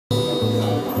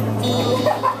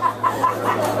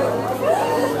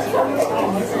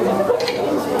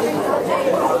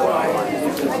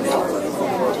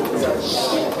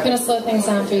slow things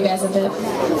down for you guys a bit.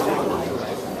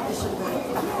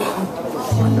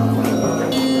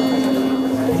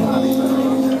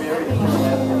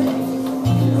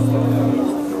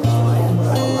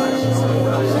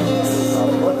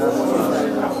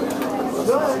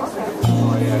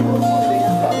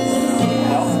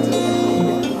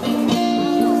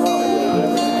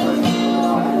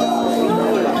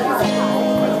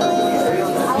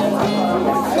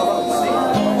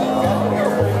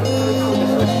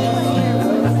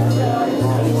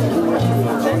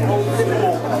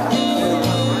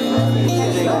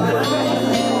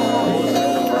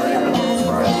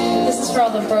 For all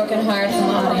the broken hearts in the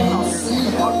audience.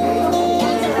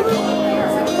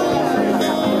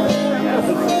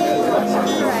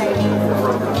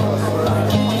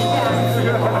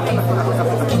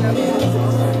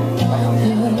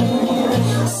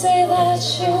 Say that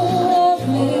you love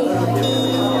me,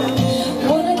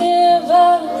 wanna give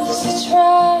us a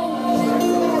try.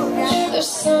 There's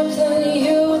something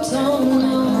you don't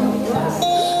know.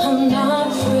 I'm not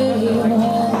pretty when I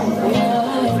cry.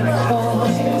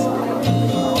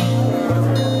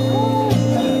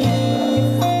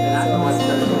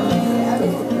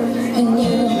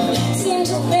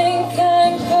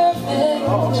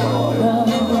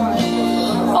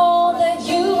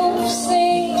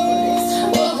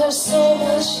 So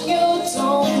much you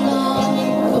don't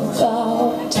know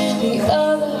about the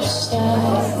other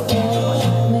side of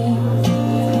me.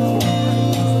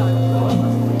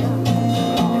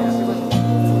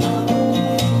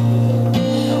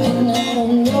 And I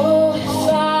don't know if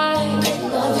I could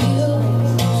love you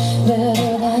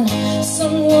better than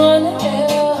someone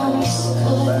else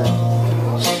could.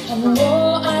 I know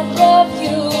I'd love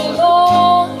you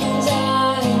long, and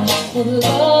I would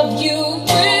love you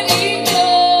pretty good.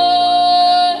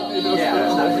 Would love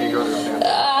you pretty good.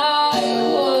 I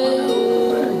would,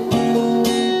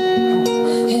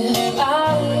 if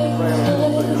I could.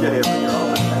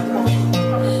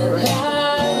 I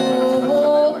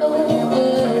would, if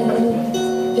I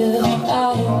could. I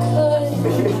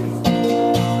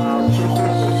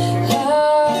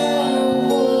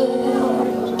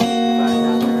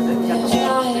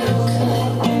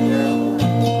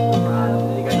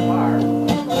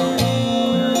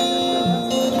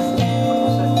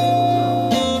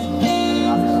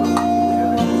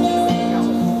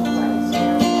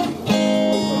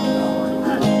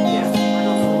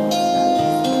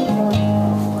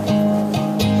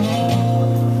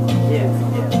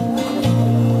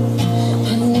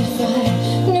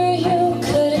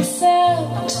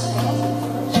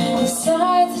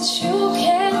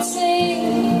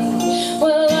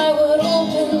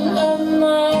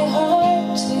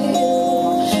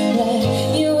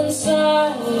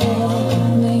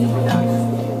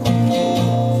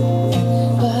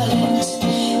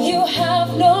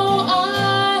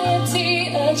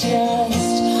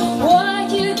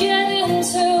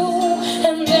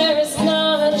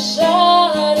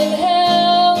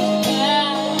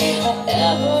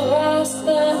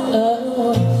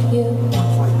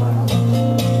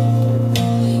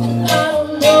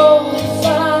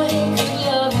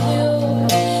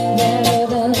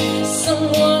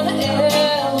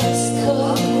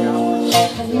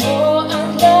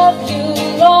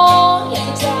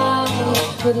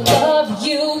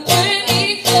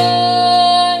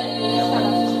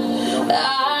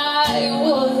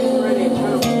would,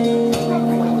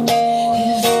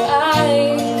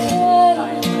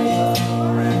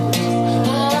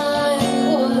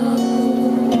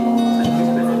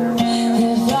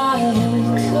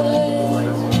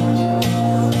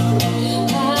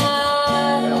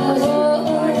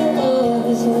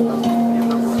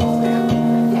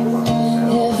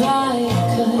 if I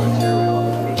could.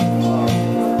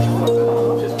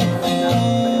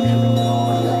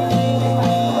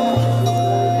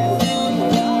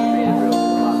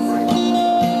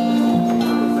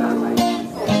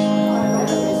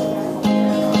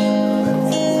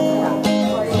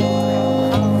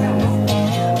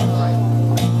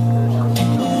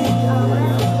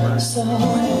 So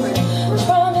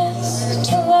promise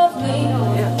to love me,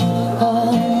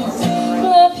 I'll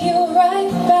love you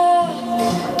right back.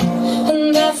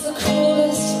 And that's the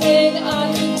cruelest thing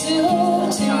I could do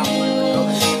to you,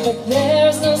 but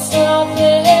there's no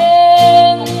stopping that.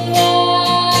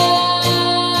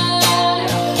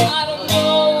 I don't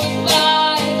know if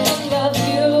I can love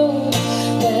you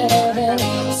better than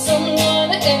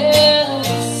someone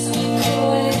else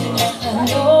could. I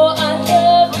know I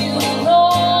love you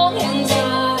long, and I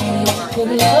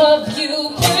would love you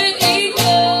pretty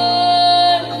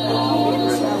good.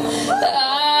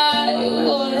 I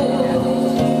would,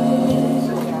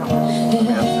 if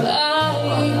I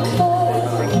could.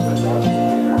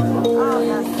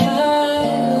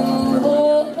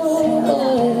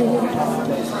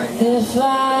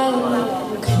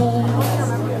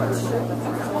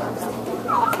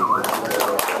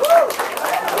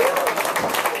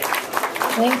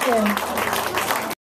 Thank you.